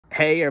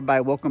Hey everybody,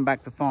 welcome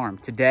back to farm.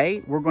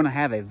 Today we're going to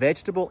have a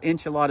vegetable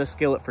enchilada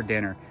skillet for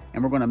dinner,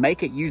 and we're going to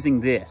make it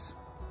using this.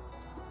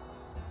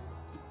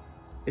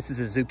 This is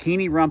a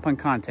Zucchini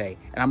Rampicante,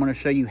 and I'm going to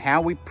show you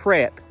how we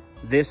prep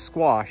this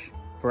squash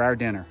for our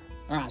dinner.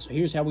 All right, so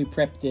here's how we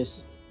prep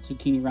this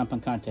Zucchini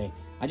Rampicante.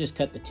 I just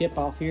cut the tip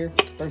off here,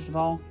 first of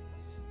all,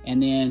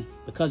 and then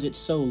because it's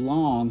so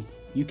long,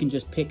 you can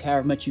just pick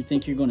however much you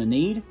think you're going to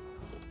need,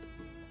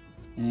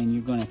 and then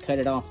you're going to cut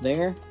it off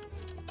there.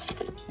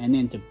 And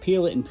then to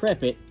peel it and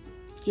prep it,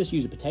 just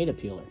use a potato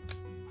peeler.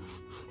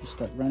 Just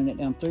start running it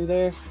down through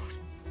there,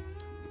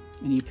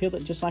 and you peel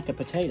it just like a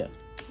potato.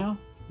 Now,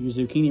 your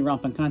Zucchini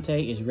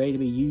Rampicante is ready to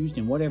be used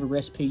in whatever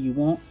recipe you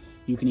want.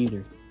 You can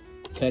either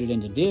cut it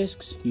into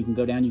discs, you can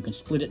go down, you can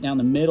split it down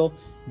the middle,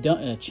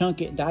 chunk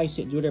it, dice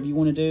it, do whatever you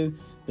want to do,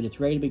 but it's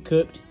ready to be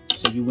cooked.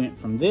 So you went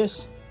from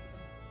this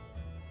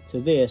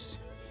to this,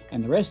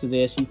 and the rest of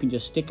this you can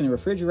just stick in the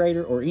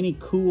refrigerator or any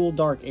cool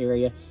dark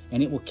area,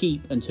 and it will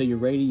keep until you're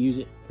ready to use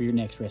it for your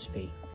next recipe.